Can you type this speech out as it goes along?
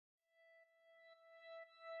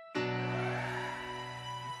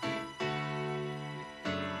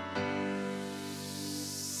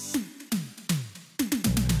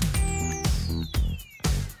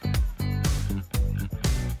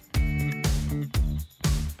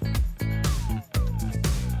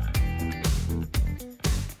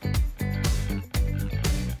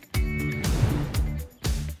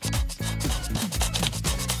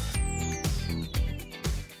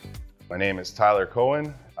My name is Tyler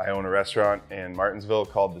Cohen. I own a restaurant in Martensville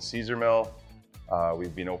called the 𝐍𝐞𝐭.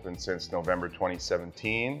 We've been open since November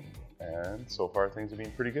 2017, and so far things have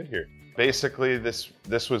been pretty good here. Basically, this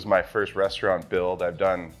was my first restaurant build. I've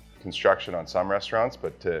done construction on some restaurants,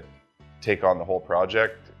 but to take on the whole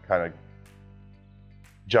project, kind of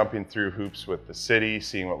jumping through hoops with the city,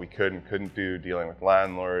 seeing what we could and couldn't do, dealing with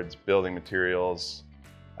landlords, building materials,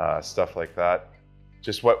 stuff like that.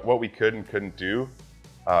 Just what we could and couldn't do,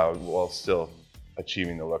 while still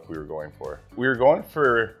achieving the look we were going for. We were going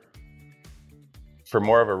for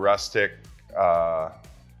more of a rustic, kind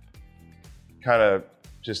of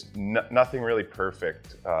just nothing really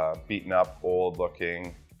perfect, beaten up, old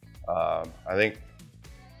looking. I think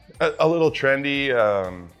a little trendy,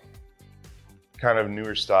 kind of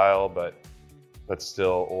newer style, but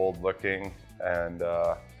still old looking. And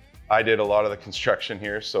I did a lot of the construction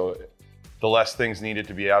here, so the less things needed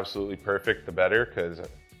to be absolutely perfect, the better, because I'm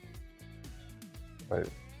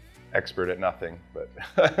expert at nothing. But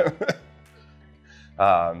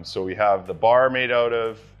so we have the bar made out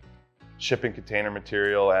of shipping container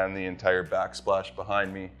material and the entire backsplash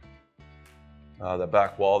behind me. The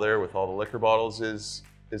back wall there with all the liquor bottles is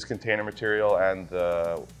container material, and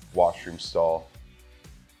the washroom stall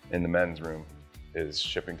in the men's room is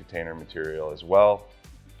shipping container material as well.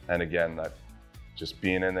 And again, that just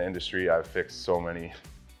being in the industry, I've fixed so many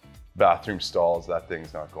bathroom stalls, that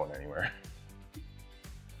thing's not going anywhere.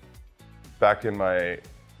 Back in my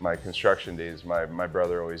construction days, my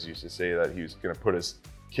brother always used to say that he was gonna put his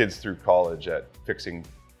kids through college at fixing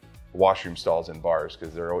washroom stalls in bars,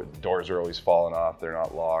 because the doors are always falling off, they're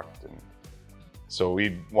not locked. And so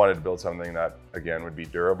we wanted to build something that, again, would be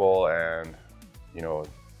durable and, you know,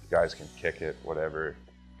 guys can kick it, whatever.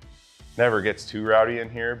 Never gets too rowdy in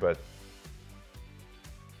here, but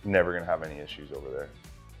never gonna have any issues over there.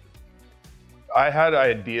 I had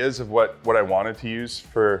ideas of what I wanted to use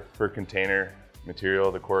for container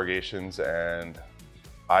material, the corrugations, and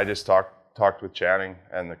I just talked with Channing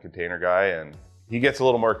and the container guy, and he gets a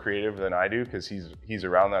little more creative than I do because he's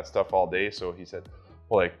around that stuff all day. So he said,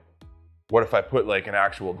 well, like, what if I put like an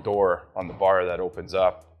actual door on the bar that opens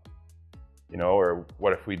up, you know, or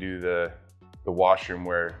what if we do the washroom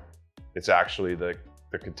where it's actually the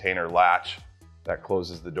container latch that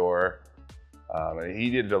closes the door. And he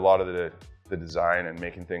did a lot of the design and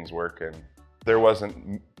making things work, and there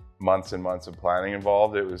wasn't months and months of planning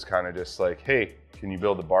involved. It was kind of just like, hey, can you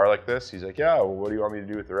build a bar like this? He's like, yeah, well, what do you want me to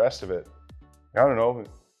do with the rest of it? I don't know,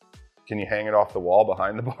 can you hang it off the wall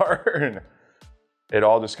behind the bar? And it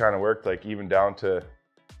all just kind of worked, like even down to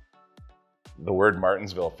the word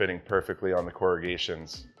Martensville fitting perfectly on the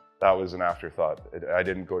corrugations. That was an afterthought. I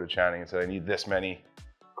didn't go to Channing and say, I need this many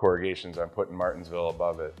corrugations, I'm putting Martensville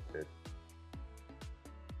above it.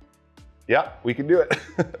 Yeah, we can do it.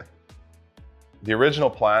 The original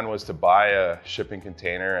plan was to buy a shipping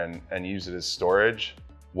container and use it as storage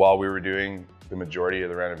while we were doing the majority of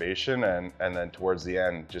the renovation, and then towards the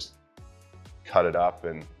end, just cut it up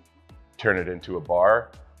and turn it into a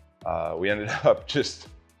bar. We ended up just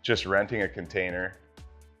renting a container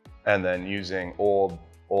and then using old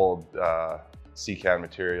 �𝐚𝐭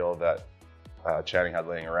material that Channing had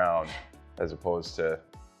laying around, as opposed to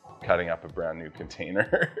cutting up a brand new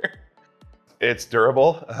container. It's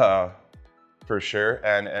durable, for sure,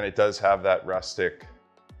 and it does have that rustic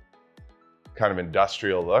kind of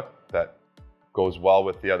industrial look that goes well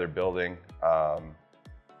with the other building.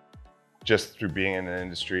 Just through being in an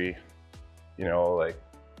industry, you know, like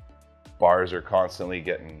bars are constantly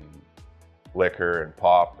getting liquor and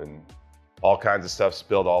pop and all kinds of stuff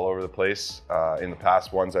spilled all over the place. In the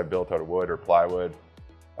past, ones I built out of wood or plywood,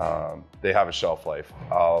 they have a shelf life.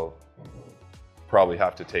 I'll probably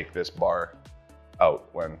have to take this bar out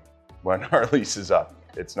when our lease is up.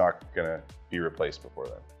 It's not gonna be replaced before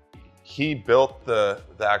then. He built the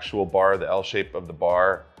actual bar, the L shape of the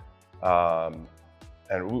bar,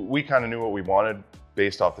 and we kind of knew what we wanted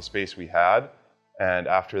based off the space we had. And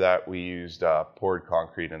after that, we used poured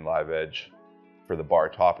concrete and live edge for the bar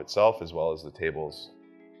top itself, as well as the tables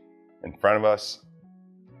in front of us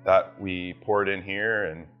that we poured in here,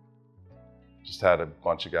 and just had a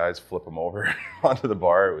bunch of guys flip them over onto the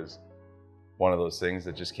bar. It was one of those things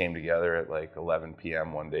that just came together at like 11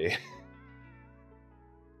 p.m. one day.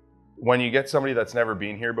 When you get somebody that's never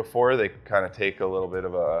been here before, they kind of take a little bit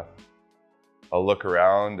of a look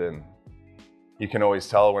around, and you can always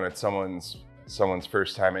tell when it's someone's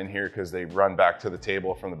first time in here, because they run back to the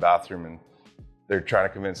table from the bathroom and they're trying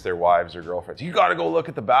to convince their wives or girlfriends, you got to go look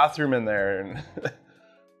at the bathroom in there. And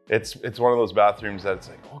it's one of those bathrooms that it's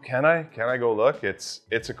like, oh, can I go look? It's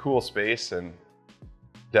a cool space, and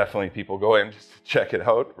definitely people go in just to check it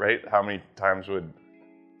out, right? How many times would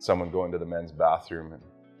someone go into the men's bathroom and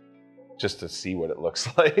just to see what it looks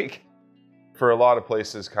like? For a lot of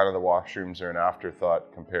places, kind of the washrooms are an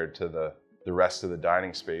afterthought compared to the rest of the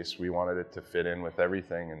dining space. We wanted it to fit in with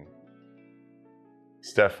everything, and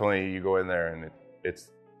it's definitely, you go in there and it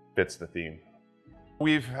fits the theme.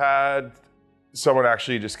 We've had someone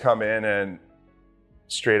actually just come in and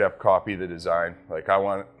straight up copy the design. Like, I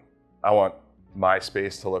want my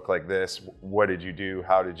space to look like this. What did you do?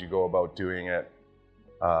 How did you go about doing it?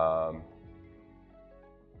 And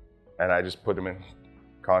I just put him in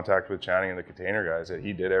contact with Channing and the container guys.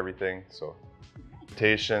 He did everything. So,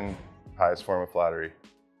 invitation, highest form of flattery.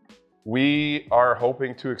 We are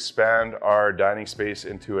hoping to expand our dining space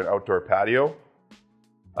into an outdoor patio.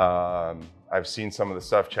 I've seen some of the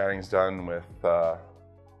stuff Channing's done with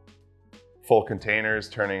full containers,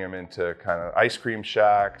 turning them into kind of ice cream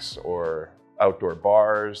shacks or outdoor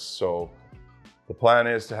bars. So the plan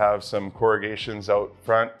is to have some corrugations out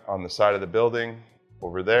front on the side of the building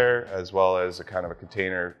over there, as well as a kind of a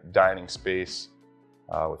container dining space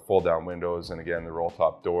with fold down windows, and again, the roll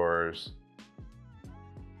top doors,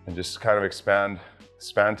 and just kind of expand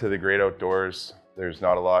to the great outdoors. There's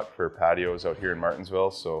not a lot for patios out here in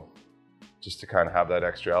Martensville, so just to kind of have that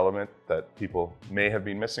extra element that people may have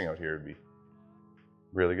been missing out here would be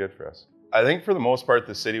really good for us. I think for the most part,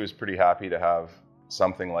 the city was pretty happy to have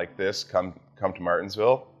something like this come to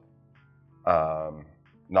Martensville.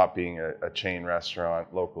 Not being a chain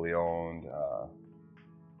restaurant, locally owned,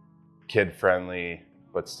 kid friendly,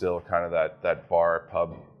 but still kind of that bar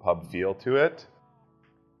pub feel to it.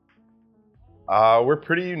 We're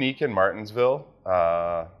pretty unique in Martensville.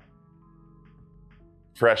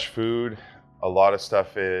 Fresh food, a lot of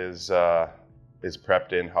stuff is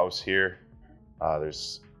prepped in-house here.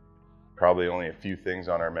 There's probably only a few things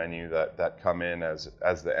on our menu that come in as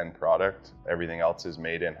the end product. Everything else is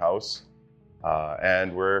made in-house.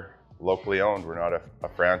 And we're locally owned. We're not a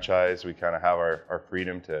franchise. We kind of have our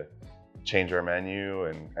freedom to change our menu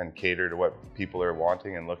and cater to what people are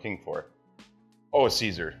wanting and looking for. Oh,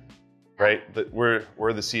 Caesar, right?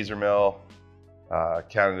 We're the Caesar Mill,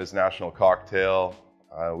 Canada's national cocktail.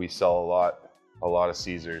 We sell a lot of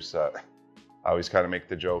Caesars. I always kind of make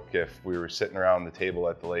the joke, if we were sitting around the table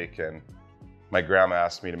at the lake and my grandma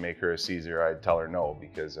asked me to make her a Caesar, I'd tell her no,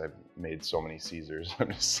 because I've made so many Caesars. I'm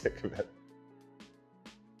just sick of it.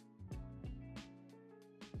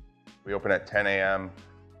 We open at 10 a.m.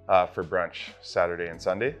 For brunch, Saturday and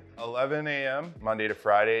Sunday. 11 a.m. Monday to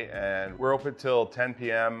Friday, and we're open till 10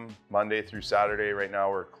 p.m. Monday through Saturday. Right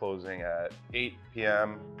now we're closing at 8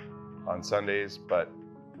 p.m. on Sundays, but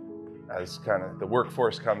as kind of the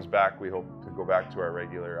workforce comes back, we hope to go back to our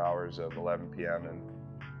regular hours of 11 p.m. and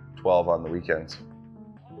 12 on the weekends.